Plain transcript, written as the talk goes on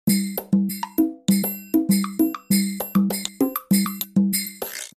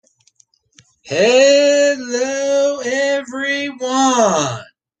Hello, everyone.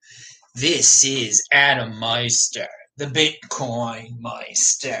 This is Adam Meister, the Bitcoin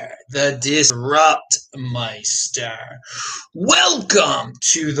Meister, the Disrupt Meister. Welcome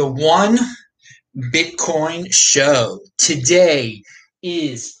to the One Bitcoin Show. Today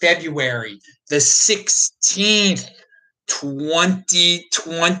is February the 16th.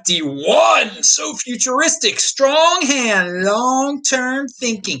 2021. So futuristic, strong hand, long-term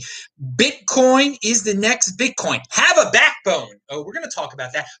thinking. Bitcoin is the next Bitcoin. Have a backbone. Oh, we're going to talk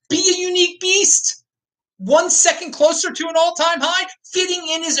about that. Be a unique beast. 1 second closer to an all-time high. Fitting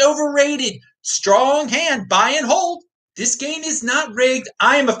in is overrated. Strong hand, buy and hold. This game is not rigged.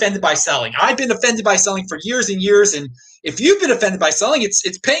 I am offended by selling. I've been offended by selling for years and years, and if you've been offended by selling, it's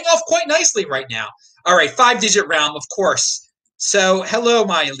paying off quite nicely right now. All right, 5-digit realm, of course. So, hello,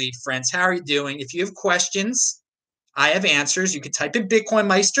 my elite friends. How are you doing? If you have questions, I have answers. You can type in Bitcoin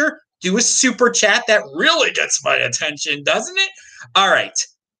Meister, do a super chat. That really gets my attention, doesn't it? All right.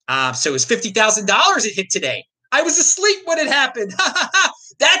 So it's $50,000 it hit today. I was asleep when it happened.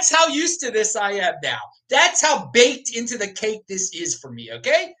 That's how used to this I am now. That's how baked into the cake this is for me,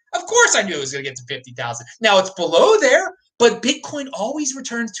 okay? Of course I knew it was going to get to 50,000. Now it's below there, but Bitcoin always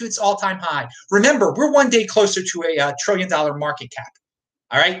returns to its all-time high. Remember, we're one day closer to a $1 trillion market cap.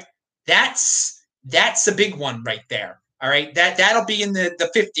 All right? That's a big one right there. All right? That'll be in the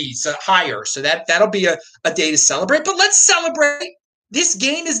 50s, higher. So that'll be a day to celebrate. But let's celebrate. This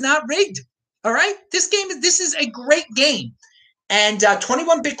game is not rigged. All right? This is a great game. And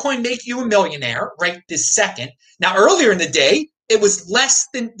 21 Bitcoin make you a millionaire right this second. Now, earlier in the day, it was less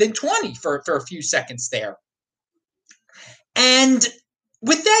than 20 for a few seconds there. And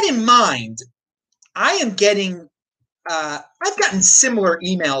with that in mind, I am getting, I've gotten similar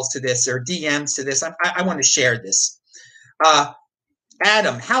emails to this or DMs to this. I want to share this.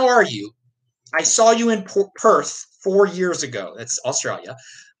 Adam, how are you? I saw you in Perth 4 years ago. That's Australia.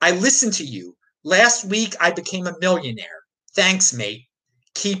 I listened to you. Last week, I became a millionaire. Thanks, mate.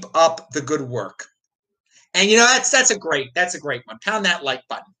 Keep up the good work. And you know, that's a great one. Pound that like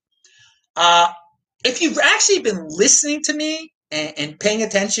button. If you've actually been listening to me and paying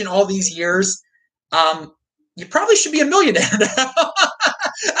attention all these years, you probably should be a millionaire now.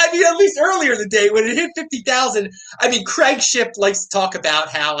 I mean, at least earlier in the day when it hit 50,000, I mean, Craig Schiff likes to talk about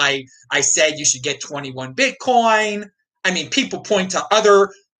how I said you should get 21 Bitcoin. I mean, people point to other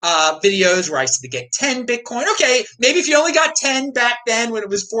videos where I said to get 10 Bitcoin. Okay, maybe if you only got 10 back then when it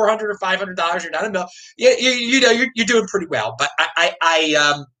was $400 or $500, you're not a mill. You know, you're doing pretty well. But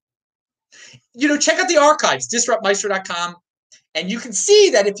you know, check out the archives, disruptmeister.com, and you can see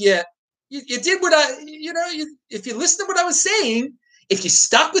that if you did what if you listened to what I was saying, if you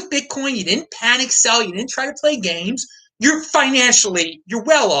stuck with Bitcoin, you didn't panic sell, you didn't try to play games, you're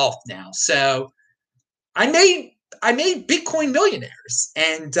well off now. So I made Bitcoin millionaires,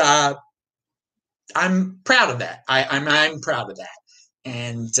 and I'm proud of that. I'm proud of that.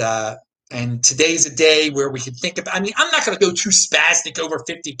 And today's a day where we can think about, I mean, I'm not going to go too spastic over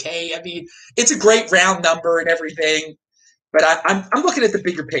 50K. I mean, it's a great round number and everything, but I'm looking at the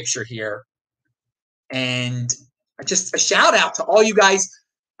bigger picture here. And just a shout out to all you guys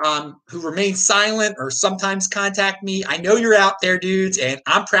who remain silent or sometimes contact me. I know you're out there, dudes, and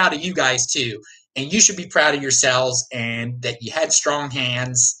I'm proud of you guys too. And you should be proud of yourselves and that you had strong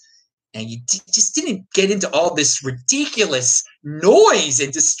hands and you just didn't get into all this ridiculous noise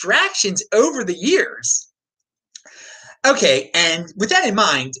and distractions over the years. Okay, and with that in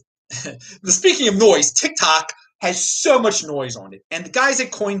mind, speaking of noise, TikTok has so much noise on it. And the guys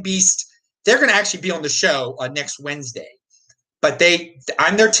at CoinBeast, they're going to actually be on the show next Wednesday. But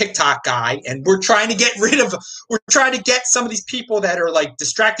I'm their TikTok guy, and we're trying to get some of these people that are like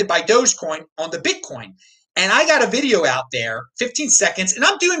distracted by Dogecoin on the Bitcoin. And I got a video out there, 15 seconds, and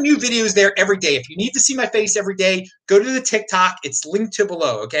I'm doing new videos there every day. If you need to see my face every day, go to the TikTok. It's linked to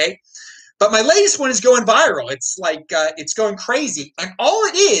below, okay? But my latest one is going viral. It's like, it's going crazy. And all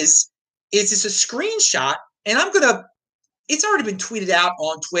it is it's a screenshot, and it's already been tweeted out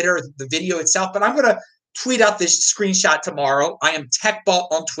on Twitter, the video itself, but I'm going to tweet out this screenshot tomorrow. I am TechBalt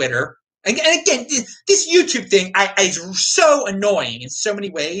on Twitter. And again, this YouTube thing is so annoying in so many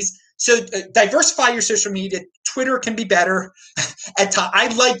ways. So diversify your social media. Twitter can be better.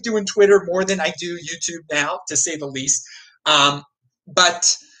 I like doing Twitter more than I do YouTube now, to say the least.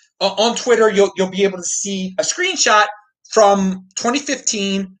 But on Twitter, you'll be able to see a screenshot from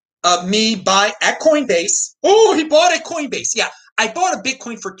 2015 of me at Coinbase. Oh, he bought at Coinbase. Yeah, I bought a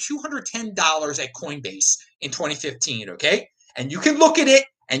Bitcoin for $210 at Coinbase in 2015, okay? And you can look at it,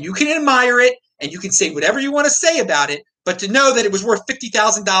 and you can admire it, and you can say whatever you want to say about it, but to know that it was worth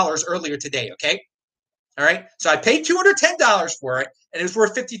 $50,000 earlier today, okay? All right. So I paid $210 for it, and it was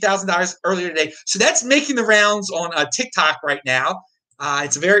worth $50,000 earlier today. So that's making the rounds on TikTok right now.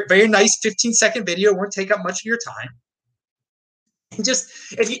 It's a very, very nice 15-second video. It won't take up much of your time. And just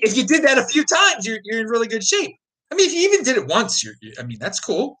if you did that a few times, you're in really good shape. I mean, if you even did it once, I mean, that's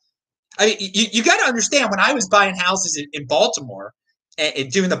cool. I mean, you got to understand, when I was buying houses in Baltimore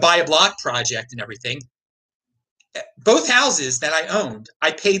and doing the buy a block project and everything, both houses that I owned,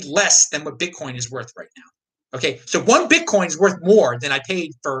 I paid less than what Bitcoin is worth right now. Okay, so one Bitcoin is worth more than I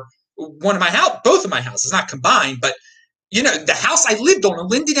paid for one of my house, both of my houses, not combined, but you know, the house I lived on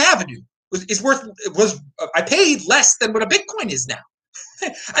Linden Avenue I paid less than what a Bitcoin is now.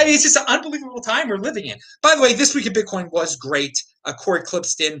 I mean, it's just an unbelievable time we're living in. By the way, this week of Bitcoin was great. Corey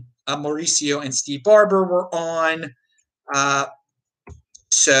Clipston, Mauricio, and Steve Barber were on.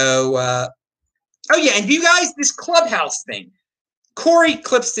 Oh yeah, and you guys, this Clubhouse thing. Corey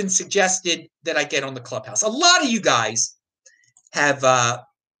Clipston suggested that I get on the Clubhouse. A lot of you guys have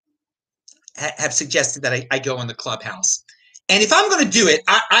suggested that I go on the Clubhouse. And if I'm going to do it,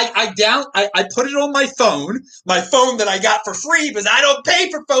 I put it on my phone that I got for free because I don't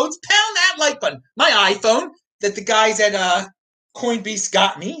pay for phones. Pound that like button. My iPhone that the guys at Coinbase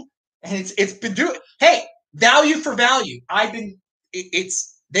got me, and it's been doing. Hey, value for value.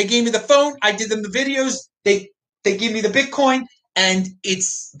 They gave me the phone. I did them the videos. They gave me the Bitcoin, and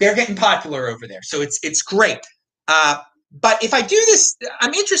they're getting popular over there. So it's great. But if I do this,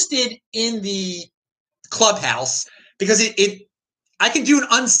 I'm interested in the Clubhouse because I can do an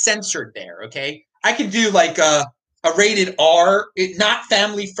uncensored there. Okay, I can do like a rated R, not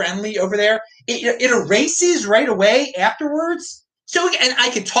family friendly over there. It erases right away afterwards. So and I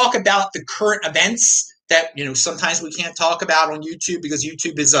can talk about the current events that sometimes we can't talk about on YouTube because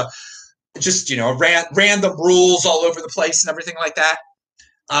YouTube is just random rules all over the place and everything like that.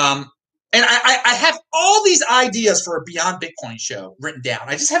 And I have all these ideas for a Beyond Bitcoin show written down.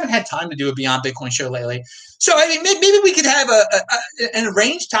 I just haven't had time to do a Beyond Bitcoin show lately. So I mean, maybe we could have an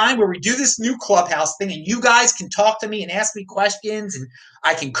arranged time where we do this new Clubhouse thing, and you guys can talk to me and ask me questions, and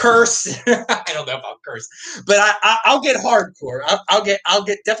I can curse. I don't know if I'll curse, but I'll get hardcore. I'll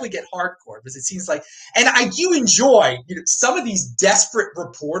definitely get hardcore because it seems like, and I do enjoy. Some of these desperate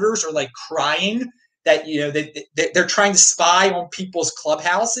reporters are like crying that they're trying to spy on people's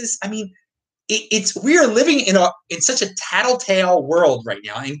clubhouses. I mean, we are living in such a tattletale world right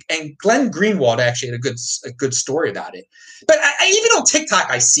now, and Glenn Greenwald actually had a good story about it. But even on TikTok,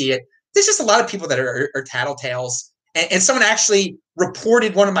 I see it. There's just a lot of people that are tattletales, and someone actually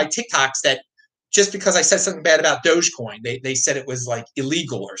reported one of my TikToks that just because I said something bad about Dogecoin, they said it was like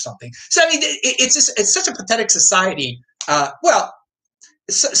illegal or something. So I mean, it's such a pathetic society.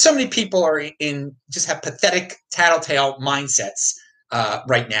 So many people are just have pathetic tattletale mindsets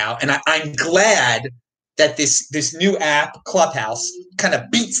right now, and I'm glad that this new app Clubhouse kind of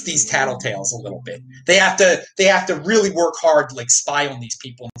beats these tattletales a little bit. They have to really work hard to like spy on these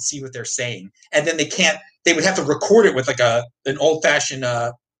people and see what they're saying, and then they would have to record it with like an old fashioned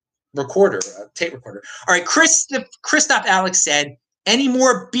recorder, a tape recorder. All right, Christoph Alex said, any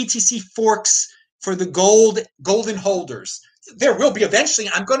more BTC forks for the golden holders? There will be eventually.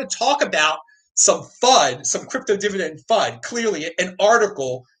 I'm going to talk about some FUD, some crypto dividend FUD. Clearly, an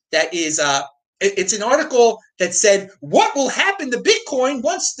article that is it's an article that said what will happen to Bitcoin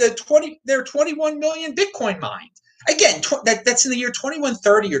once there are 21 million Bitcoin mined. Again, that's in the year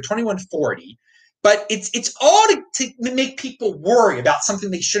 2130 or 2140. But it's all to make people worry about something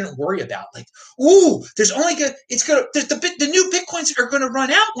they shouldn't worry about. Like, ooh, the new Bitcoins are going to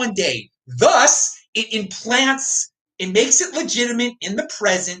run out one day. Thus, it makes it legitimate in the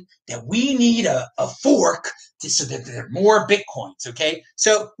present that we need a fork so that there are more Bitcoins, okay?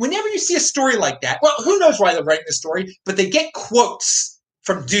 So whenever you see a story like that, well, who knows why they're writing the story, but they get quotes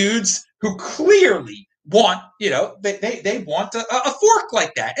from dudes who clearly want, they want a fork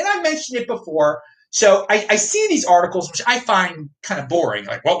like that. And I mentioned it before. So I see these articles, which I find kind of boring.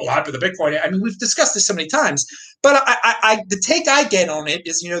 Like, what will happen to Bitcoin? I mean, we've discussed this so many times. But the take I get on it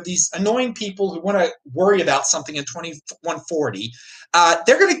is, these annoying people who want to worry about something in 2140,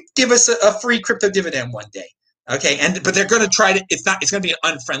 they're going to give us a free crypto dividend one day. Okay, but they're going to try to. It's going to be an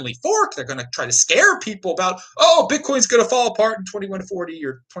unfriendly fork. They're going to try to scare people about, oh, Bitcoin's going to fall apart in 2140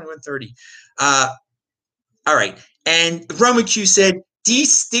 or 2130. All right, and Roman Q said,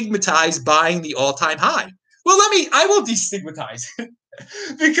 destigmatize buying the all-time high. Well, I will destigmatize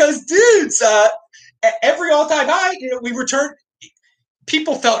because dudes, every all-time high, we returned.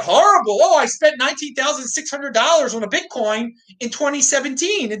 People felt horrible. Oh, I spent $19,600 on a Bitcoin in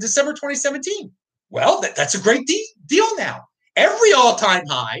December 2017. Well, that's a great deal now. Every all-time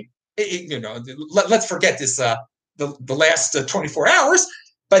high, let's forget this, the last 24 hours,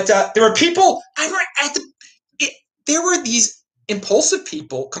 but there were people, there were these impulsive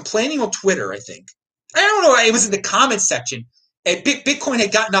people complaining on Twitter, I think. I don't know, it was in the comments section. And Bitcoin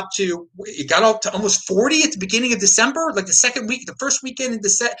had gotten up to, it got up to almost 40 at the beginning of December, like the first weekend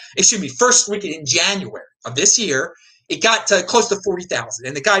in January of this year. It got close to 40,000,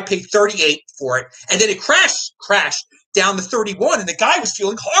 and the guy paid 38 for it, and then it crashed down to 31, and the guy was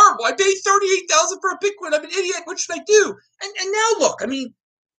feeling horrible. I paid 38,000 for a Bitcoin. I'm an idiot. What should I do? And now look, I mean,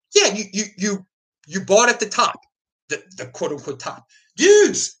 yeah, you bought at the top, the quote unquote top,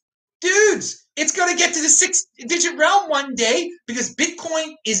 dudes. It's going to get to the 6-digit realm one day because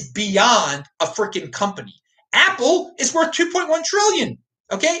Bitcoin is beyond a freaking company. Apple is worth 2.1 trillion.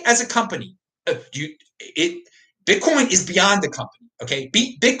 Okay, as a company, Bitcoin is beyond the company. Okay,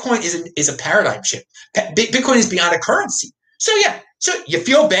 Bitcoin is a paradigm shift. Bitcoin is beyond a currency. So yeah, so you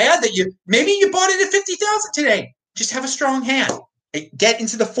feel bad that maybe you bought it at 50,000 today. Just have a strong hand. Get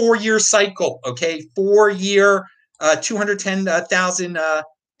into the 4-year cycle. Okay, 4-year, 210,000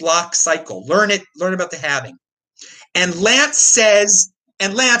 block cycle. Learn about the halving. And Lance,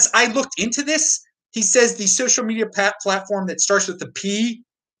 I looked into this. He says the social media platform that starts with the P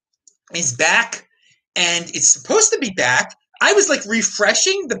is back, and it's supposed to be back. I was like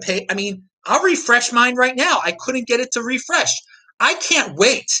refreshing the page. I mean, I'll refresh mine right now. I couldn't get it to refresh. I can't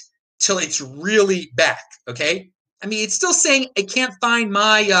wait till it's really back. Okay. I mean, it's still saying I can't find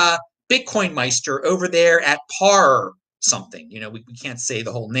my Bitcoin Meister over there at par something. We can't say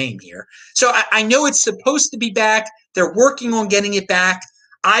the whole name here. So I know it's supposed to be back. They're working on getting it back.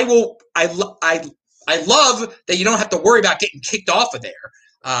 I love that you don't have to worry about getting kicked off of there.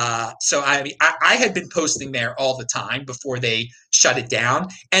 So I had been posting there all the time before they shut it down.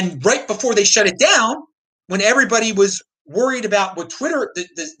 And right before they shut it down, when everybody was worried about what Twitter,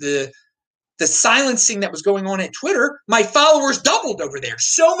 the silencing that was going on at Twitter, my followers doubled over there.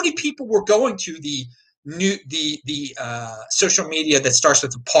 So many people were going to the social media that starts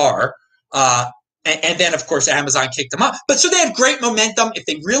with a par. And then, of course, Amazon kicked them up. But so they have great momentum. If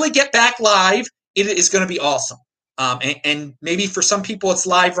they really get back live, it is going to be awesome. And maybe for some people it's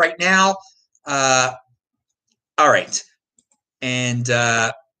live right now. All right. And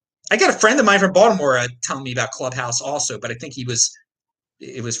I got a friend of mine from Baltimore telling me about Clubhouse also, but I think it was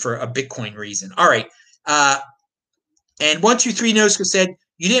for a Bitcoin reason. All right. And 123 Nosco said,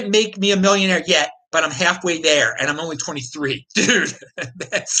 you didn't make me a millionaire yet, but I'm halfway there, and I'm only 23. Dude,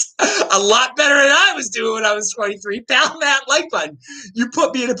 that's a lot better than I was doing when I was 23. Pound that like button. You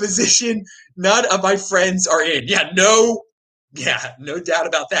put me in a position none of my friends are in. No doubt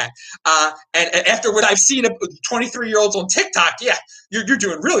about that. And after what I've seen of 23-year-olds on TikTok, you're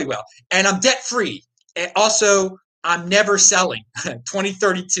doing really well. And I'm debt-free. And also, I'm never selling.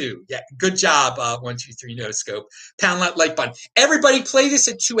 2032. Yeah, good job, 123 Noscope. Pound that like button. Everybody play this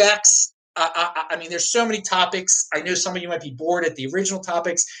at 2x. I mean, there's so many topics. I know some of you might be bored at the original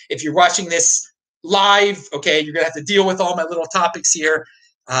topics. If you're watching this live, okay, you're going to have to deal with all my little topics here,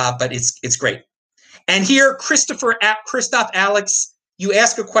 but it's great. And here, Christoph Alex, you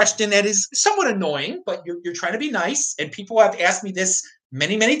ask a question that is somewhat annoying, but you're trying to be nice, and people have asked me this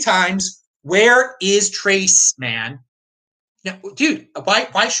many, many times. Where is Trace, man? Now, dude,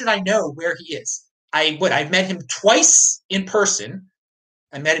 why should I know where he is? I've met him twice in person.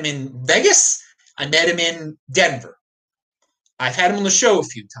 I met him in Vegas. I met him in Denver. I've had him on the show a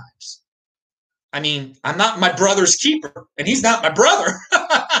few times. I mean, I'm not my brother's keeper, and he's not my brother.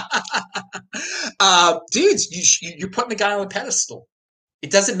 Dudes, you're putting the guy on a pedestal.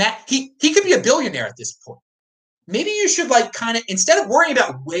 It doesn't matter. He could be a billionaire at this point. Maybe you should instead of worrying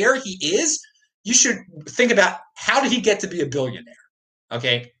about where he is, you should think about how did he get to be a billionaire.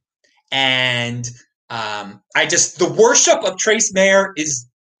 Okay. And the worship of Trace Mayer is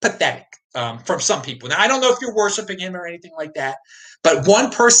pathetic from some people. Now, I don't know if you're worshiping him or anything like that, but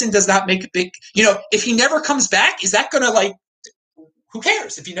one person does not make a big, if he never comes back, is that going to who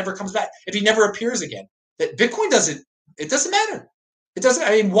cares if he never comes back, if he never appears again? That Bitcoin it doesn't matter. It doesn't,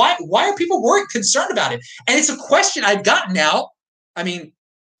 I mean, why are people concerned about it? And it's a question I've gotten now, I mean,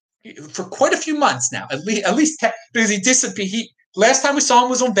 for quite a few months now, at least because he disappeared. Last time we saw him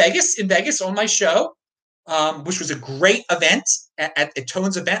was in Vegas on my show, which was a great event at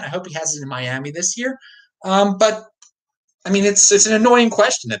Tone's event. I hope he has it in Miami this year. But I mean, it's an annoying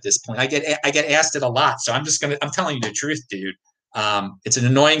question at this point. I get asked it a lot, so I'm telling you the truth, dude. It's an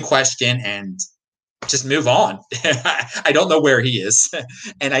annoying question, and just move on. I don't know where he is,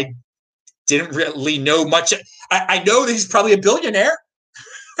 and I didn't really know much. I know that he's probably a billionaire.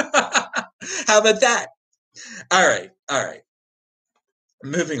 How about that? All right.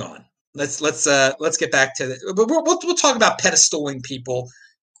 Moving on. Let's get back to the. But we'll talk about pedestaling people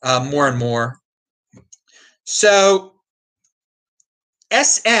more and more. So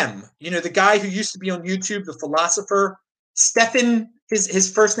SM, the guy who used to be on YouTube, the philosopher, Stefan, his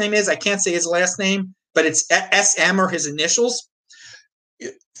first name is, I can't say his last name, but it's SM or his initials.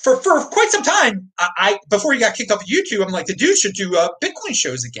 For quite some time, before he got kicked off of YouTube, I'm like, the dude should do Bitcoin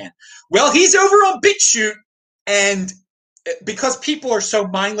shows again. Well, he's over on BitChute, and because people are so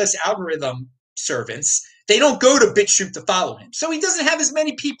mindless algorithm servants, they don't go to BitChute to follow him. So he doesn't have as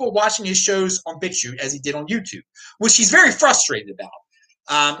many people watching his shows on BitChute as he did on YouTube, which he's very frustrated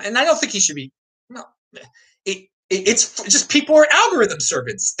about. And I don't think he should be. No, it's just people are algorithm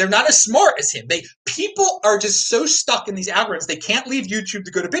servants. They're not as smart as him. People are just so stuck in these algorithms, they can't leave YouTube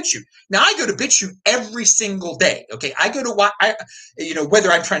to go to BitChute. Now I go to BitChute every single day. Okay, I go to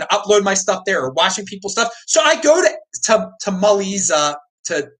whether I'm trying to upload my stuff there or watching people's stuff. So I go to Mully's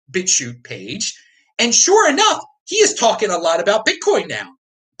to BitChute page, and sure enough, he is talking a lot about Bitcoin now.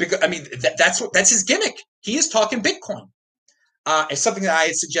 Because that's his gimmick. He is talking Bitcoin. It's something that I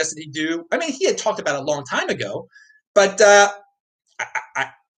had suggested he do. I mean, he had talked about it a long time ago, but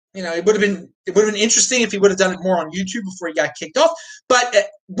it would have been interesting if he would have done it more on YouTube before he got kicked off. But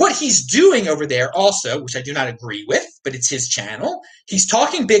what he's doing over there also, which I do not agree with, but it's his channel. He's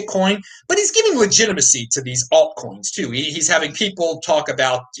talking Bitcoin, but he's giving legitimacy to these altcoins too. He's having people talk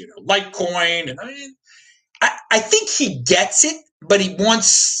about Litecoin, and I think he gets it, but he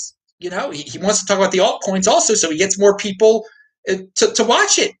wants he wants to talk about the altcoins also, so he gets more people to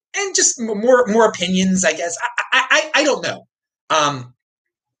watch it, and just more opinions, I guess. I don't know.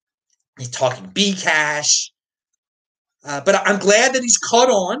 He's talking Bcash, but I'm glad that he's caught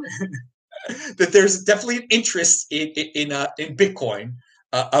on that there's definitely an interest in Bitcoin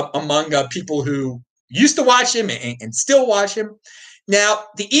among people who used to watch him and still watch him. Now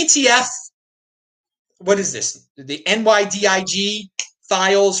the ETF, what is this? The NYDIG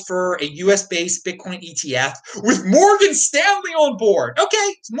files for a US-based Bitcoin ETF with Morgan Stanley on board.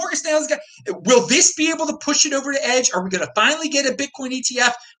 Okay, so Morgan Stanley's got. Will this be able to push it over the edge? Are we going to finally get a Bitcoin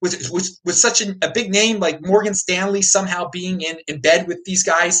ETF with such a big name like Morgan Stanley somehow being in bed with these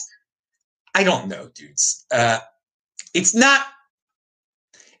guys? I don't know, dudes. It's not.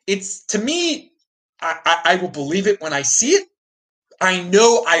 It's, to me, I will believe it when I see it. I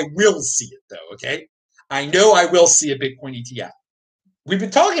know I will see it, though, okay? I know I will see a Bitcoin ETF. We've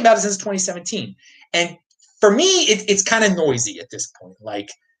been talking about it since 2017. And for me, it's kind of noisy at this point. Like,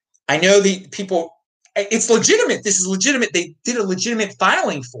 I know the people, it's legitimate. This is legitimate. They did a legitimate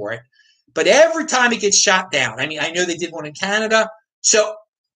filing for it. But every time it gets shot down, I mean, I know they did one in Canada. So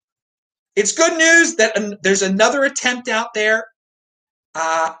it's good news that there's another attempt out there.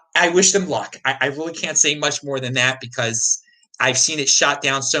 I wish them luck. I really can't say much more than that because I've seen it shot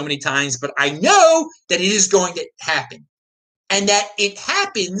down so many times. But I know that it is going to happen. And that it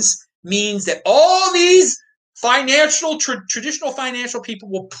happens means that all these traditional financial people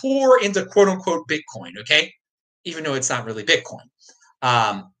will pour into quote-unquote Bitcoin, okay? Even though it's not really Bitcoin.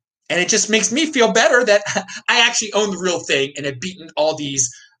 And it just makes me feel better that I actually own the real thing and have beaten all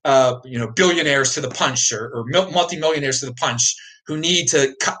these billionaires to the punch or multimillionaires to the punch who need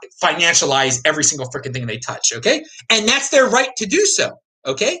to financialize every single freaking thing they touch, okay? And that's their right to do so,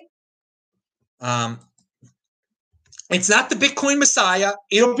 okay? It's not the Bitcoin Messiah.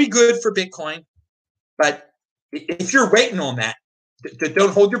 It'll be good for Bitcoin. But if you're waiting on that,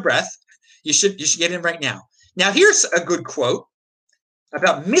 don't hold your breath. You should get in right now. Now, here's a good quote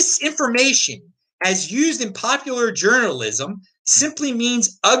about misinformation as used in popular journalism simply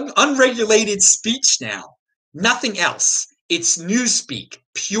means unregulated speech now. Nothing else. It's newspeak,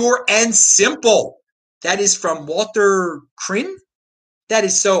 pure and simple. That is from Walter Krin. That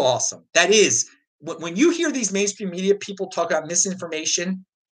is so awesome. That is. When you hear these mainstream media people talk about misinformation,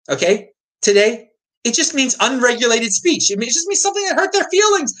 okay, today, it just means unregulated speech. It just means something that hurt their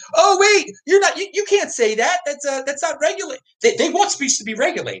feelings. Oh, wait, you can't say that. That's not regulated. They want speech to be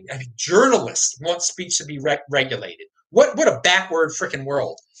regulated. I mean, journalists want speech to be regulated. What a backward freaking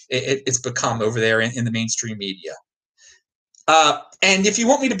world it's become over there in the mainstream media. And if you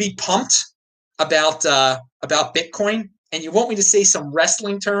want me to be pumped about Bitcoin, and you want me to say some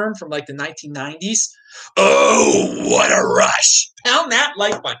wrestling term from like the 1990s? Oh, what a rush. Pound that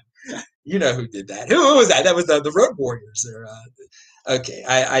like button. You know who did that. Who was that? That was the Road Warriors. Okay,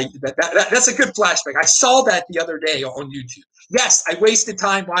 that's a good flashback. I saw that the other day on YouTube. Yes, I wasted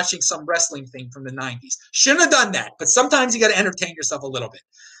time watching some wrestling thing from the 90s. Shouldn't have done that, but sometimes you got to entertain yourself a little bit.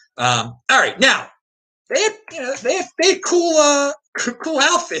 All right, now, they had cool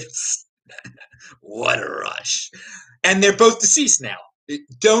outfits. What a rush. And they're both deceased now.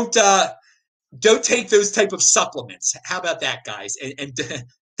 Don't take those type of supplements. How about that, guys? And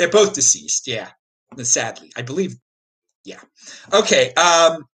they're both deceased. Yeah, sadly, I believe. Yeah. Okay.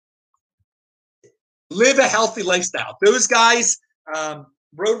 Live a healthy lifestyle. Those guys,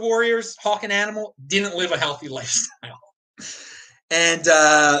 Road Warriors, Hawk and Animal, didn't live a healthy lifestyle. And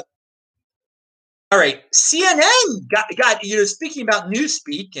all right, CNN got speaking about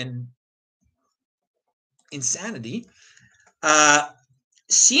newspeak and insanity.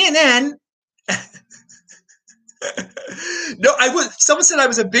 CNN. No, I was. Someone said I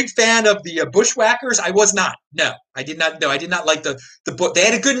was a big fan of the Bushwhackers. I was not. No, I did not. No, I did not like the book. They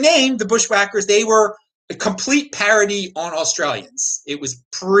had a good name, the Bushwhackers. They were a complete parody on Australians. It was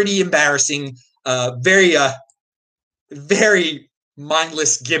pretty embarrassing. Very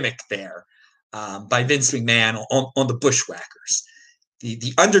mindless gimmick there by Vince McMahon on the Bushwhackers.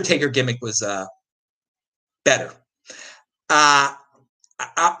 The Undertaker gimmick was better. All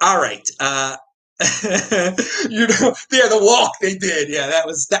right. The walk they did. Yeah, that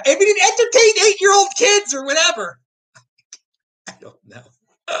was. I mean, it entertained 8-year-old kids or whatever. I don't know.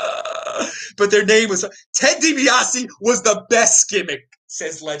 But their name was Ted DiBiase was the best gimmick,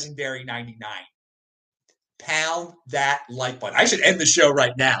 says Legendary 99. Pound that like button. I should end the show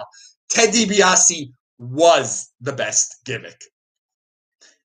right now. Ted DiBiase was the best gimmick.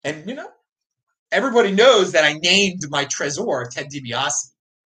 And, everybody knows that I named my Trezor Ted DiBiase.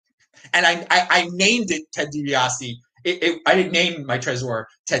 And I named it Ted DiBiase. I didn't name my Trezor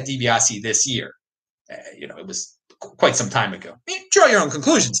Ted DiBiase this year. It was quite some time ago. Draw your own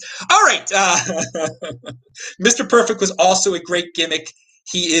conclusions. All right. Mr. Perfect was also a great gimmick.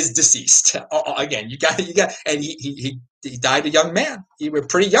 He is deceased. Again, you got, and he died a young man. He was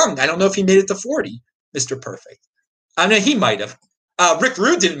pretty young. I don't know if he made it to 40, Mr. Perfect. I mean, he might have. Rick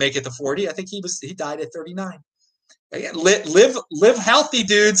Rude didn't make it to 40. I think he died at 39. Again, live healthy,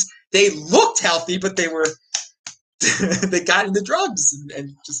 dudes. They looked healthy, but they got into drugs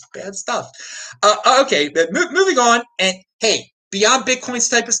and just bad stuff. Okay, moving on. And hey, beyond Bitcoin's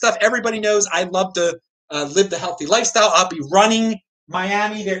type of stuff, everybody knows I love to live the healthy lifestyle. I'll be running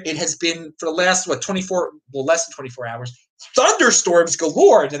Miami. It has been for the last less than 24 hours. Thunderstorms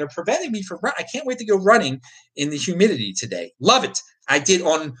galore that are preventing me from running. I can't wait to go running in the humidity today. Love it. I did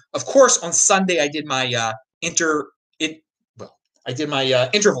on Sunday. I did my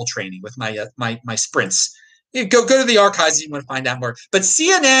interval training with my sprints. Go to the archives if you want to find out more. But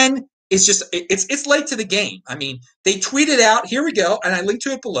CNN is just it's late to the game. I mean, they tweeted out, here we go, and I linked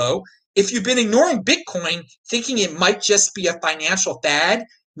to it below. If you've been ignoring Bitcoin, thinking it might just be a financial fad,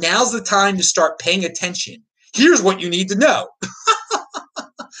 now's the time to start paying attention. Here's what you need to know.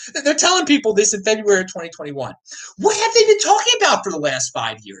 They're telling people this in February of 2021. What have they been talking about for the last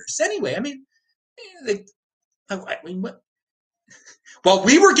 5 years? Anyway, what? While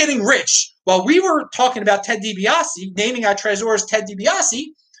we were getting rich, while we were talking about Ted DiBiase, naming our Trezors Ted DiBiase,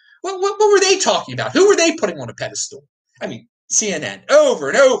 what were they talking about? Who were they putting on a pedestal? I mean, CNN over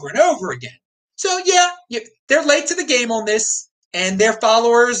and over and over again. So, they're late to the game on this, and their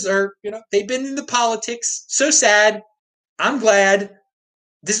followers are, they've been into politics. So sad. I'm glad.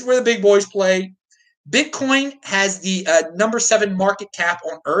 This is where the big boys play. Bitcoin has the number 7 market cap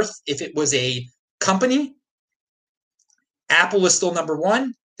on Earth if it was a company. Apple is still number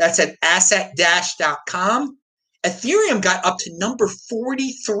 1. That's at assetdash.com. Ethereum got up to number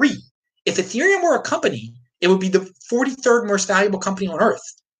 43. If Ethereum were a company, it would be the 43rd most valuable company on Earth.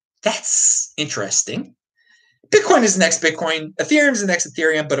 That's interesting. Bitcoin is the next Bitcoin. Ethereum is the next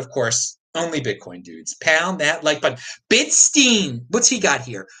Ethereum, but of course, only Bitcoin, dudes. Pound that like button. Bitstein, what's he got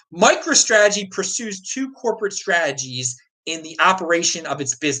here? MicroStrategy pursues 2 corporate strategies in the operation of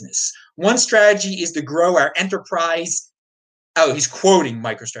its business. One strategy is to grow our enterprise. Oh, he's quoting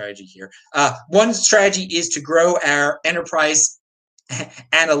MicroStrategy here. One strategy is to grow our enterprise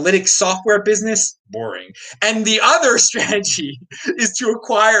analytics software business. Boring. And the other strategy is to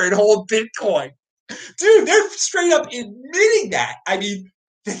acquire and hold Bitcoin. Dude, they're straight up admitting that. I mean,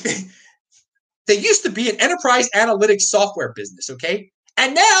 they used to be an enterprise analytics software business, okay?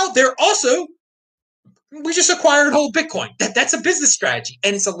 And now they're also, we just acquired and hold Bitcoin. That's a business strategy,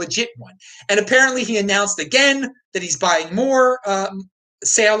 and it's a legit one. And apparently he announced again that he's buying more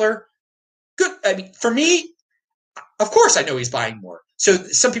Sailor. Good. I mean, for me, of course I know he's buying more. So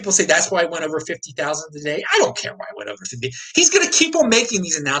some people say that's why I went over 50,000 today. I don't care why I went over 50. He's going to keep on making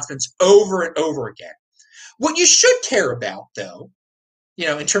these announcements over and over again. What you should care about, though,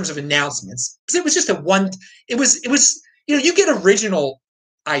 in terms of announcements, because it was just it was, you get original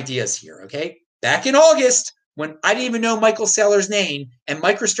ideas here, okay? Back in August, when I didn't even know Michael Saylor's name, and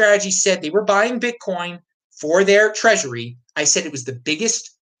MicroStrategy said they were buying Bitcoin for their treasury, I said it was the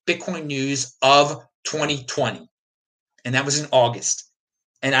biggest Bitcoin news of 2020. And that was in August.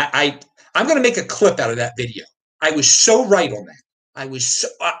 And I'm going to make a clip out of that video. I was so right on that. I was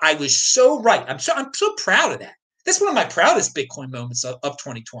so right. I'm so proud of that. That's one of my proudest Bitcoin moments of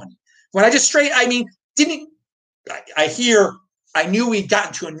 2020. When I just I knew we'd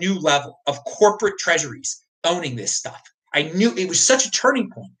gotten to a new level of corporate treasuries owning this stuff. I knew it was such a turning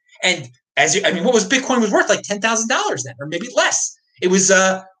point. And what was Bitcoin was worth like $10,000 then, or maybe less. It was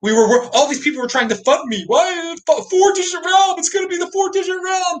all these people were trying to fund me. Why 4-digit realm? It's going to be the 4-digit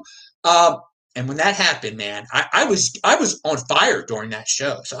realm. And when that happened, man, I was on fire during that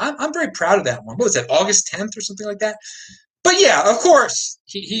show. So I'm very proud of that one. What was that, August 10th or something like that? But yeah, of course,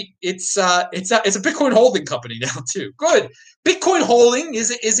 it's a Bitcoin holding company now too. Good. Bitcoin holding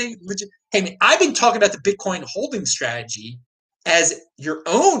is a legit. Hey, man, I've been talking about the Bitcoin holding strategy as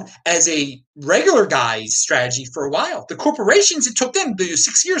a regular guy's strategy for a while. The corporations, it took them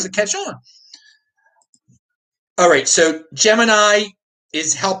 6 years to catch on. All right, so Gemini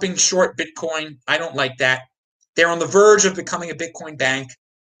is helping short Bitcoin. I don't like that. They're on the verge of becoming a Bitcoin bank.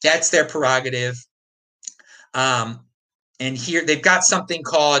 That's their prerogative. And here they've got something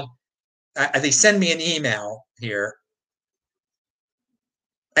called, they send me an email here.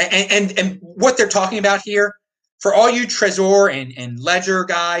 And what they're talking about here, for all you Trezor and Ledger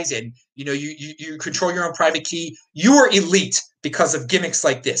guys, and you control your own private key, you are elite because of gimmicks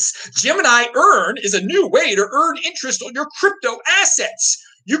like this. Gemini Earn is a new way to earn interest on your crypto assets.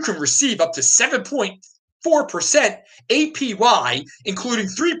 You can receive up to 7.4% APY, including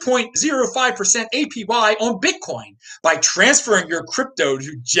 3.05% APY on Bitcoin by transferring your crypto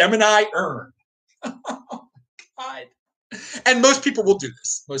to Gemini Earn. Oh, God. And most people will do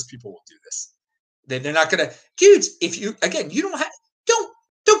this. They're not going to, dudes. If you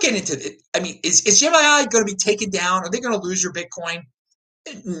don't get into it. I mean, is Gemini going to be taken down? Are they going to lose your Bitcoin?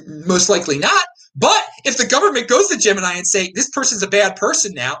 Most likely not. But if the government goes to Gemini and say this person's a bad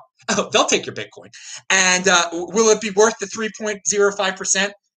person now, they'll take your Bitcoin. And will it be worth the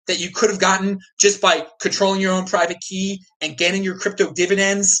 3.05% that you could have gotten just by controlling your own private key and getting your crypto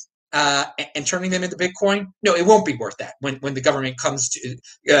dividends? And turning them into Bitcoin? No, it won't be worth that when the government comes to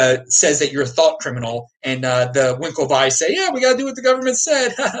says that you're a thought criminal, and the Winklevis say, yeah, we got to do what the government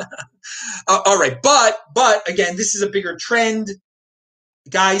said. All right, but again, this is a bigger trend,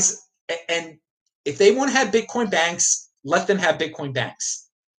 guys. And if they want to have Bitcoin banks, let them have Bitcoin banks.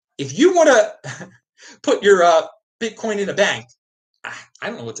 If you want to put your Bitcoin in a bank, I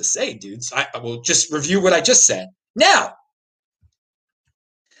don't know what to say, dudes. I will just review what I just said. Now,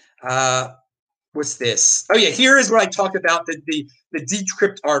 what's this? Oh yeah, here is what I talked about, the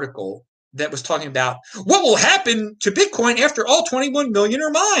Decrypt article that was talking about what will happen to Bitcoin after all 21 million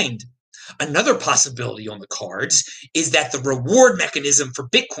are mined. Another possibility on the cards is that the reward mechanism for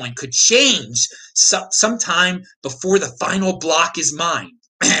Bitcoin could change sometime before the final block is mined.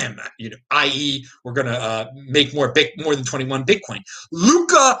 I.e., we're going to make more than 21 Bitcoin.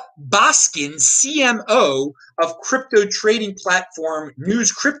 Luca Boskin, CMO of crypto trading platform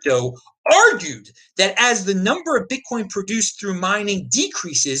News Crypto, argued that as the number of Bitcoin produced through mining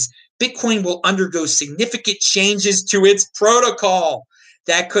decreases, Bitcoin will undergo significant changes to its protocol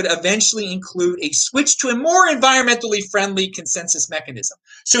that could eventually include a switch to a more environmentally friendly consensus mechanism.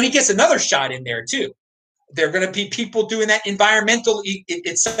 So he gets another shot in there too. There are going to be people doing that environmental.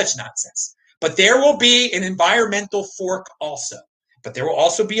 It's such nonsense. But there will be an environmental fork also. But there will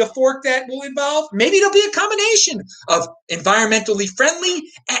also be a fork that will involve, maybe it'll be a combination of environmentally friendly.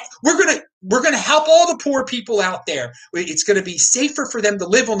 We're gonna help all the poor people out there. It's going to be safer for them to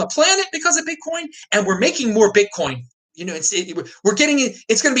live on the planet because of Bitcoin, and we're making more Bitcoin. We're getting it.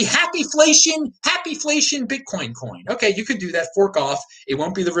 It's going to be happyflation Bitcoin coin. Okay, you could do that. Fork off. It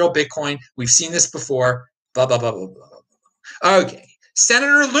won't be the real Bitcoin. We've seen this before. Blah, blah, blah, blah, blah, blah. Okay.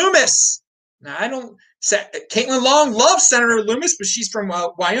 Senator Loomis. Now, Caitlin Long loves Senator Loomis, but she's from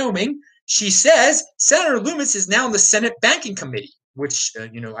Wyoming. She says Senator Loomis is now in the Senate Banking Committee, which,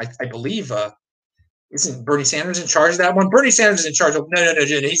 I believe, isn't Bernie Sanders in charge of that one? Bernie Sanders is in charge of, no,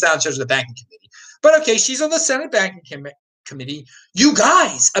 he's not in charge of the Banking Committee. But okay, she's on the Senate Banking Committee. You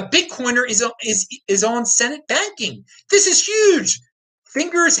guys, a Bitcoiner is on Senate Banking. This is huge.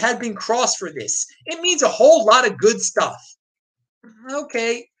 Fingers had been crossed for this. It means a whole lot of good stuff.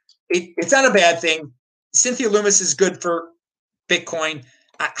 Okay, it's not a bad thing. Cynthia Loomis is good for Bitcoin.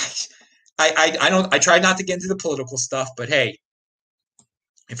 I try not to get into the political stuff, but hey,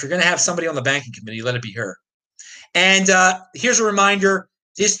 if you're going to have somebody on the banking committee, let it be her. And here's a reminder: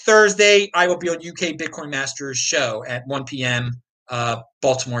 This Thursday, I will be on UK Bitcoin Masters show at 1 p.m.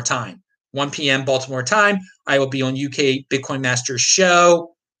 Baltimore time. 1 p.m. Baltimore time, I will be on UK Bitcoin Masters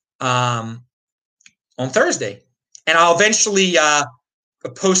show on Thursday. And I'll eventually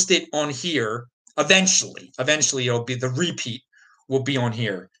post it on here. Eventually, it'll be the repeat will be on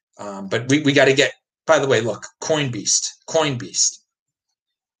here. But we got to get, by the way, look, Coin Beast.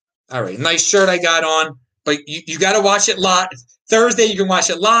 All right, nice shirt I got on. But you got to watch it live. Thursday, you can watch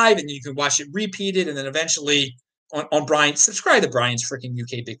it live, and you can watch it repeated, and then eventually on Brian. Subscribe to Brian's freaking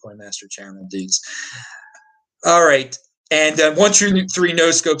UK Bitcoin Master channel, dudes. All right. And 123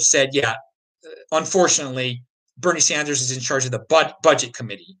 No Scope said, yeah, unfortunately, Bernie Sanders is in charge of the budget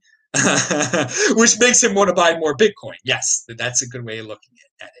committee, which makes him want to buy more Bitcoin. Yes, that's a good way of looking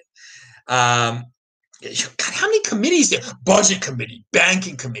at it. God, how many committees there? Budget committee,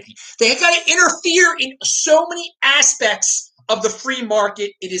 banking committee. They got to interfere in so many aspects of the free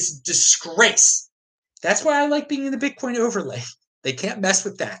market. It is a disgrace. That's why I like being in the Bitcoin overlay. They can't mess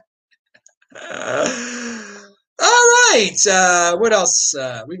with that. All right. What else?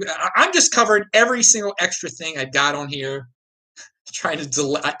 I'm just covering every single extra thing I got on here. Trying to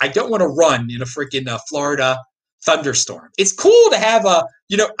delay. I don't want to run in a freaking Florida thunderstorm. It's cool to have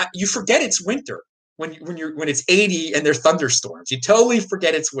you forget it's winter. When it's 80 and there's thunderstorms, you totally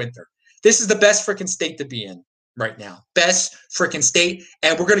forget it's winter. This is the best freaking state to be in right now. Best freaking state,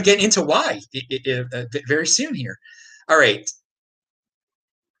 and we're going to get into why very soon here. All right,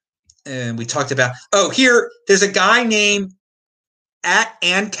 and we talked about here. There's a guy named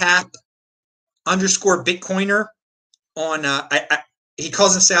 @ANCAP _Bitcoiner on. He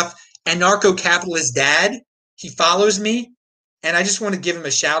calls himself Anarcho-Capitalist Dad. He follows me. And I just want to give him a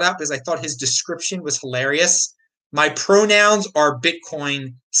shout out because I thought his description was hilarious. My pronouns are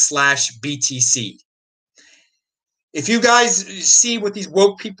Bitcoin/BTC. If you guys see what these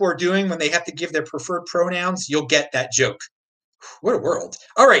woke people are doing when they have to give their preferred pronouns, you'll get that joke. What a world.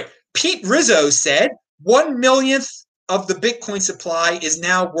 All right. Pete Rizzo said 1/1,000,000th of the Bitcoin supply is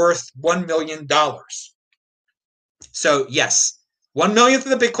now worth $1 million. So yes, 1/1,000,000th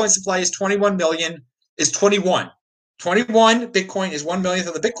of the Bitcoin supply is 21 million, is 21. 21 Bitcoin is 1/1,000,000th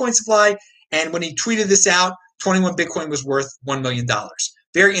of the Bitcoin supply. And when he tweeted this out, 21 Bitcoin was worth $1 million.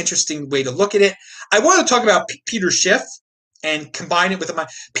 Very interesting way to look at it. I want to talk about Peter Schiff and combine it with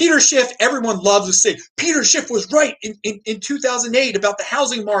Peter Schiff. Everyone loves to say Peter Schiff was right in 2008 about the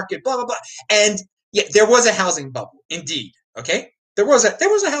housing market, blah, blah, blah. And yeah, there was a housing bubble, indeed. Okay. There was a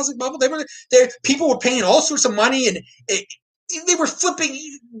housing bubble. People were paying all sorts of money, and they were flipping.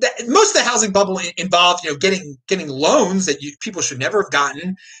 Most of the housing bubble involved, getting loans that people should never have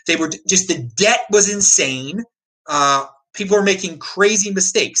gotten. They were just, the debt was insane. People are making crazy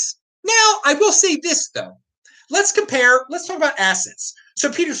mistakes. Now, I will say this though. Let's talk about assets.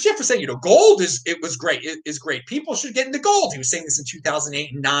 So Peter Schiff was saying, gold is great. People should get into gold. He was saying this in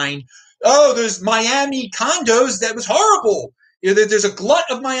 2008 and 9. Oh, there's Miami condos. That was horrible. There's a glut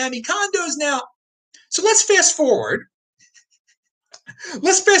of Miami condos now. So let's fast forward.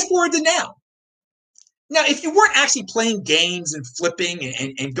 Let's fast forward to now. Now, if you weren't actually playing games and flipping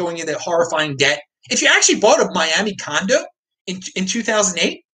and going into horrifying debt, if you actually bought a Miami condo in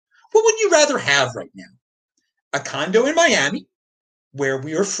 2008, what would you rather have right now? A condo in Miami where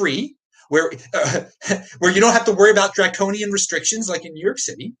we are free, where you don't have to worry about draconian restrictions like in New York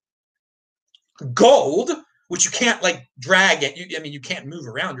City, gold, which you can't drag it. You can't move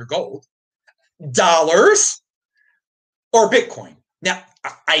around your gold, dollars, or Bitcoin. Now,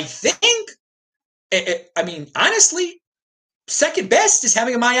 I think, honestly, second best is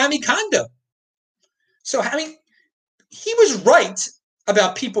having a Miami condo. So, he was right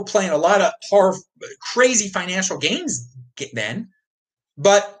about people playing a lot of crazy financial games then.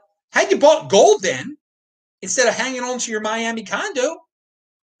 But had you bought gold then, instead of hanging on to your Miami condo,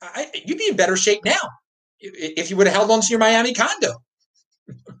 you'd be in better shape now if you would have held on to your Miami condo.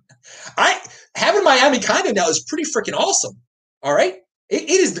 Having a Miami condo now is pretty freaking awesome. All right. It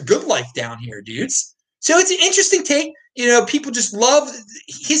is the good life down here, dudes. So it's an interesting take. People just love,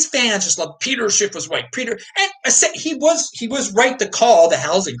 his fans just love Peter Schiff was right. And he was right to call the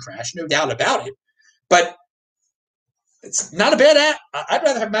housing crash, no doubt about it. But it's not a bad app. I'd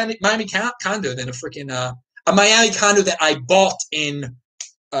rather have Miami condo than a Miami condo that I bought in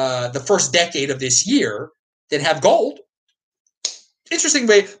the first decade of this year than have gold. Interesting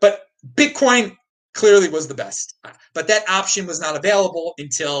way, but Bitcoin clearly was the best. But that option was not available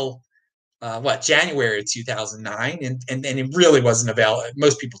until January of 2009, and it really wasn't available.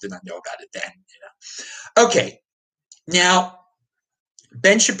 Most people did not know about it then. Okay, now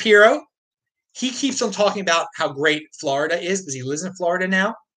Ben Shapiro he keeps on talking about how great Florida is because he lives in Florida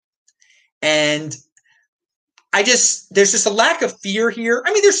now. And there's just a lack of fear here.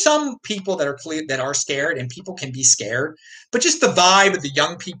 I mean, there's some people that are scared, and people can be scared, but just the vibe of the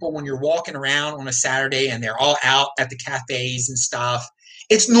young people when you're walking around on a Saturday and they're all out at the cafes and stuff,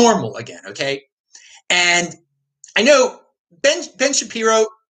 it's normal again, okay? And I know Ben Shapiro,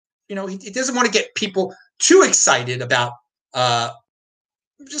 he doesn't want to get people too excited about he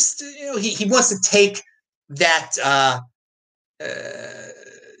wants to take that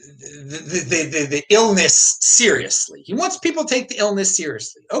the illness seriously. He wants people to take the illness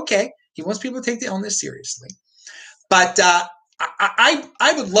seriously. Okay, he wants people to take the illness seriously, but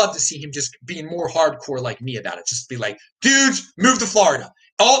I would love to see him just being more hardcore like me about it. Just be like, dudes, move to Florida.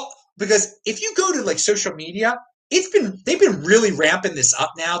 Because if you go to like social media, they've been really ramping this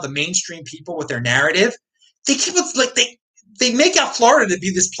up now. The mainstream people with their narrative, they keep it like they make out Florida to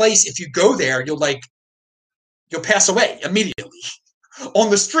be this place. If you go there, you'll pass away immediately on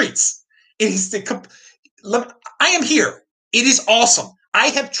the streets. I am here. It is awesome. I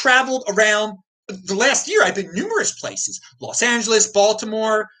have traveled around the last year. I've been numerous places: Los Angeles,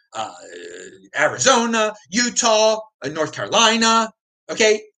 Baltimore, Arizona, Utah, North Carolina.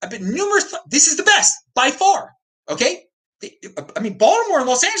 Okay, I've been numerous. This is the best by far. Okay, I mean, Baltimore and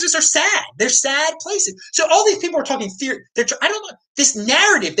Los Angeles are sad. They're sad places. So all these people are talking fear. I don't know this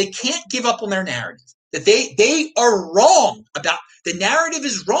narrative. They can't give up on their narrative. That they are wrong about. The narrative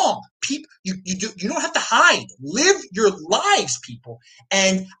is wrong. People, you don't have to hide. Live your lives, people.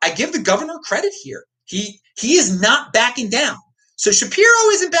 And I give the governor credit here. He is not backing down. So Shapiro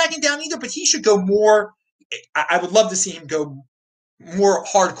isn't backing down either, but he should go more. I would love to see him go more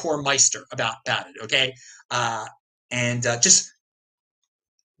hardcore Meister about it. Okay, just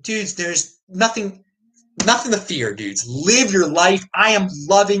dudes, there's nothing to fear, dudes. Live your life. I am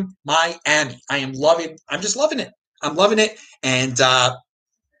loving Miami. I'm just loving it. I'm loving it, and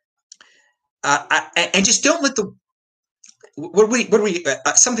just don't let the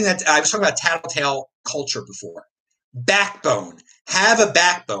something that I was talking about tattletale culture before. Backbone. Have a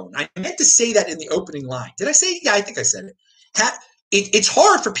backbone. I meant to say that in the opening line. Did I say it? Yeah, I think I said it. It's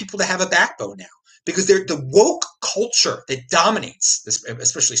hard for people to have a backbone now because they're the woke culture that dominates this,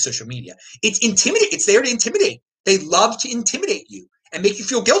 especially social media. It's intimidating. It's there to intimidate. They love to intimidate you and make you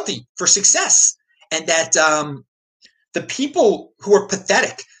feel guilty for success, and that the people who are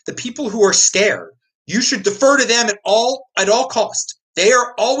pathetic, the people who are scared, you should defer to them at all cost. They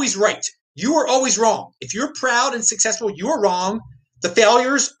are always right. You are always wrong. If you're proud and successful, you are wrong. The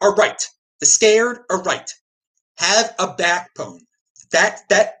failures are right. The scared are right. Have a backbone. That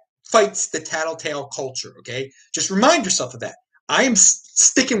fights the tattletale culture, okay? Just remind yourself of that. I am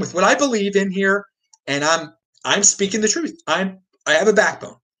sticking with what I believe in here, and I'm speaking the truth. I have a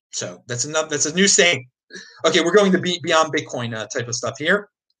backbone. So that's a new saying. Okay, we're going to be beyond Bitcoin type of stuff here.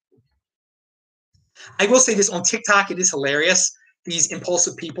 I will say this on TikTok, it is hilarious. These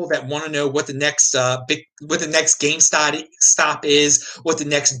impulsive people that want to know what the next GameStop is, what the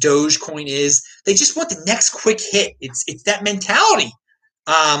next Dogecoin is. They just want the next quick hit. It's that mentality.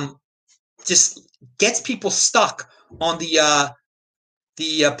 Just gets people stuck on the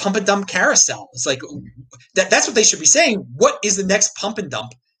pump and dump carousel. It's like that's what they should be saying. What is the next pump and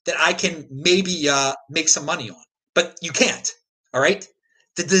dump that I can maybe make some money on? But you can't. All right.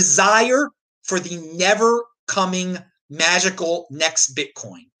 The desire for the never coming magical next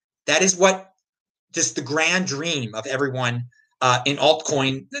Bitcoin. That is what just the grand dream of everyone in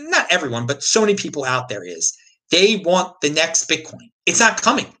altcoin, not everyone, but so many people out there is. They want the next Bitcoin. It's not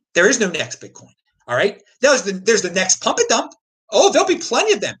coming. There is no next Bitcoin. All right. There's the next pump and dump. Oh, there'll be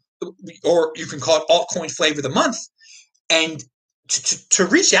plenty of them. Or you can call it altcoin flavor of the month. And to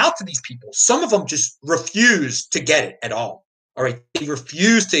reach out to these people, some of them just refuse to get it at all. All right, they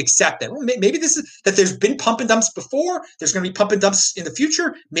refuse to accept that. Well, maybe this is that there's been pump and dumps before. There's going to be pump and dumps in the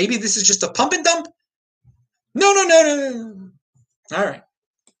future. Maybe this is just a pump and dump. No. All right.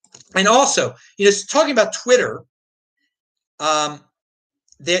 And also, talking about Twitter,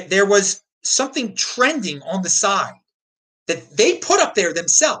 there was something trending on the side that they put up there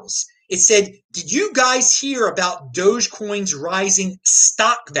themselves. It said, "Did you guys hear about Dogecoin's rising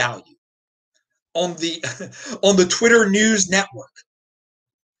stock value?" On the Twitter news network.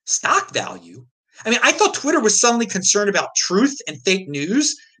 Stock value? I mean, I thought Twitter was suddenly concerned about truth and fake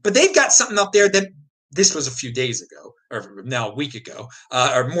news, but they've got something up there that this was a few days ago, or now a week ago,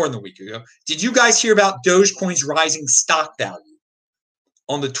 or more than a week ago. Did you guys hear about Dogecoin's rising stock value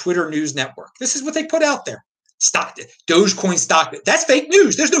on the Twitter news network? This is what they put out there. Dogecoin stock. That's fake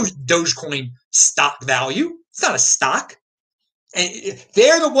news. There's no Dogecoin stock value. It's not a stock. And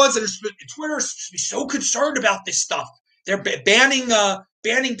they're the ones that are Twitter's so concerned about this stuff. They're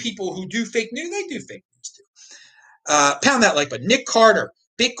banning people who do fake news. They do fake news too. Pound that like button. Nick Carter.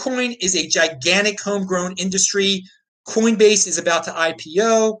 Bitcoin is a gigantic homegrown industry. Coinbase is about to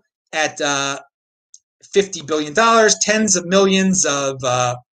IPO at $50 billion. Tens of millions of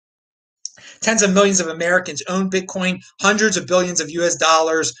Americans own Bitcoin. Hundreds of billions of US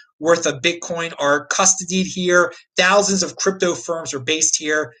dollars worth of Bitcoin are custodied here. Thousands of crypto firms are based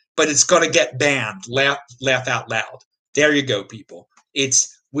here, but it's going to get banned. Laugh out loud. There you go, people.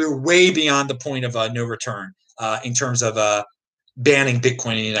 We're way beyond the point of no return in terms of banning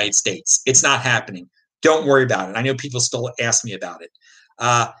Bitcoin in the United States. It's not happening. Don't worry about it. I know people still ask me about it.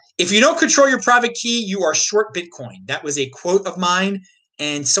 If you don't control your private key, you are short Bitcoin. That was a quote of mine,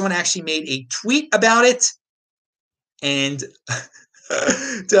 and someone actually made a tweet about it. And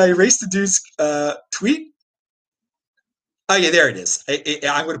did I erase the dude's tweet? Oh, yeah, there it is.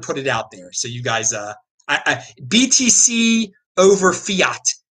 I'm going to put it out there. So you guys, BTC over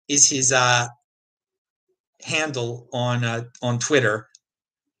fiat is his handle on Twitter.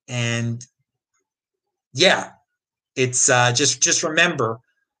 And yeah, it's just remember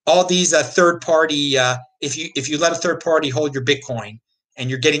all these third party. If you let a third party hold your Bitcoin and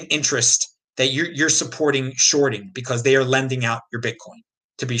you're getting interest, that you're supporting shorting because they are lending out your Bitcoin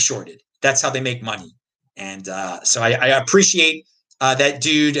to be shorted. That's how they make money. And so I appreciate that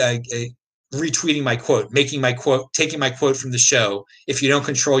dude retweeting my quote, taking my quote from the show. If you don't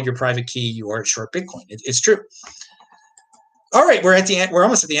control your private key, you are short Bitcoin. It's true. All right, we're at the end. We're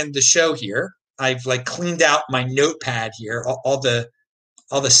almost at the end of the show here. I've cleaned out my notepad here, all the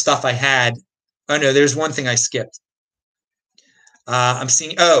stuff I had. Oh no, there's one thing I skipped. I'm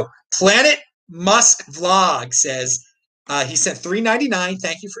seeing. Oh, Planet Musk Vlog says he sent $3.99.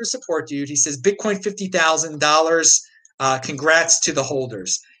 Thank you for your support, dude. He says Bitcoin $50,000. Congrats to the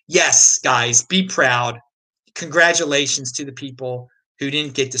holders. Yes, guys, be proud. Congratulations to the people who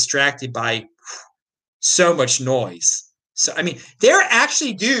didn't get distracted by so much noise. So, I mean, there are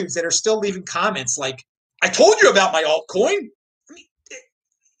actually dudes that are still leaving comments like, I told you about my altcoin. I mean,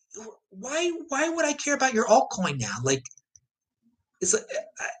 why would I care about your altcoin now? It's like,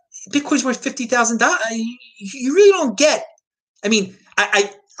 Bitcoin's worth $50,000. You really don't get. I mean,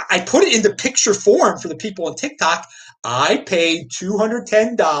 I put it into picture form for the people on TikTok. I paid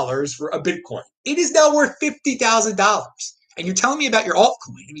 $210 for a Bitcoin. It is now worth $50,000. And you're telling me about your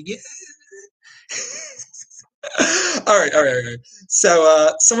altcoin. I mean, yeah. All right.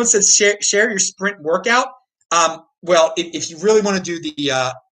 So someone says share your sprint workout. Well, if you really want to do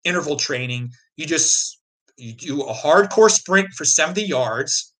the interval training, you do a hardcore sprint for 70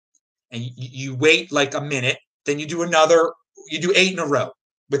 yards, and you wait like a minute. Then you do 8 in a row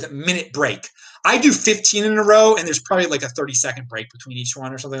with a minute break. I do 15 in a row, and there's probably like a 30-second break between each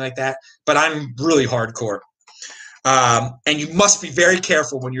one or something like that. But I'm really hardcore. And you must be very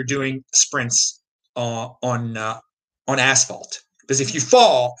careful when you're doing sprints on asphalt, because if you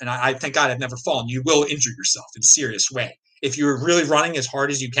fall, and I thank God I've never fallen, you will injure yourself in a serious way. If you're really running as hard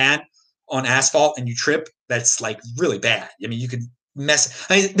as you can on asphalt and you trip, that's really bad. I mean, you could mess.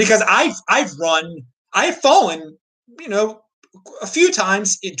 I mean, because I've fallen, a few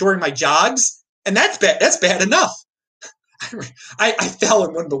times during my jogs, and that's bad. That's bad enough. I fell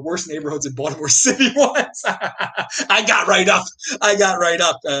in one of the worst neighborhoods in Baltimore City once. I got right up.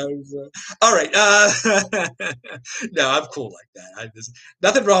 All right. No, I'm cool like that. There's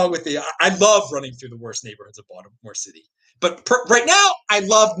nothing wrong with I love running through the worst neighborhoods of Baltimore City. But right now, I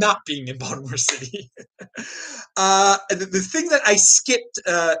love not being in Baltimore City. The thing that I skipped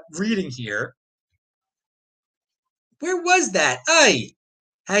reading here. Where was that?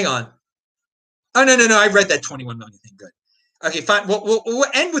 Hang on. Oh, no. I read that 21 million thing. Good. Okay, fine. We'll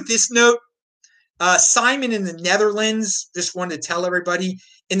end with this note. Simon in the Netherlands, just wanted to tell everybody,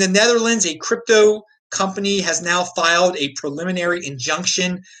 in the Netherlands, a crypto company has now filed a preliminary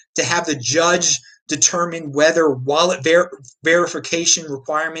injunction to have the judge determine whether wallet verification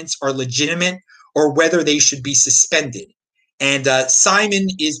requirements are legitimate or whether they should be suspended. And Simon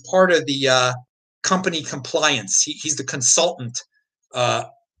is part of the company compliance. He's the consultant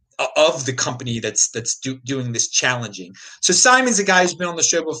of the company that's doing this challenging. So Simon's a guy who's been on the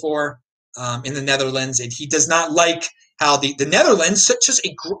show before in the Netherlands, and he does not like how the Netherlands,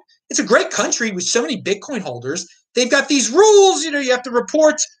 it's a great country with so many Bitcoin holders. They've got these rules. You have to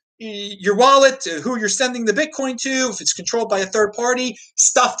report your wallet, who you're sending the Bitcoin to, if it's controlled by a third party,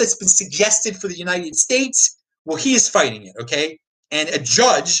 stuff that's been suggested for the United States. Well, he is fighting it, okay? And a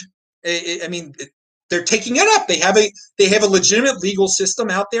judge, I mean, they're taking it up. They have a legitimate legal system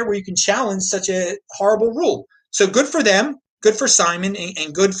out there where you can challenge such a horrible rule. So good for them. good for Simon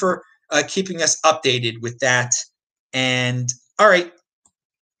and good for keeping us updated with that. And all right,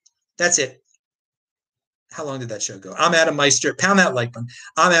 that's it. How long did that show go? I'm Adam Meister. Pound that like button.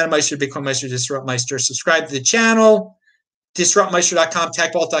 I'm Adam Meister, Bitcoin Meister, Disrupt Meister. Subscribe to the channel, disruptmeister.com,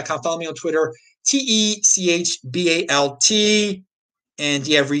 tagvault.com. Follow me on Twitter, TECHBALT. And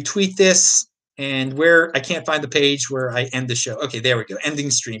yeah, retweet this. And where I can't find the page where I end the show. Okay, there we go.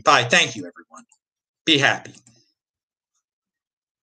 Ending stream. Bye. Thank you, everyone. Be happy.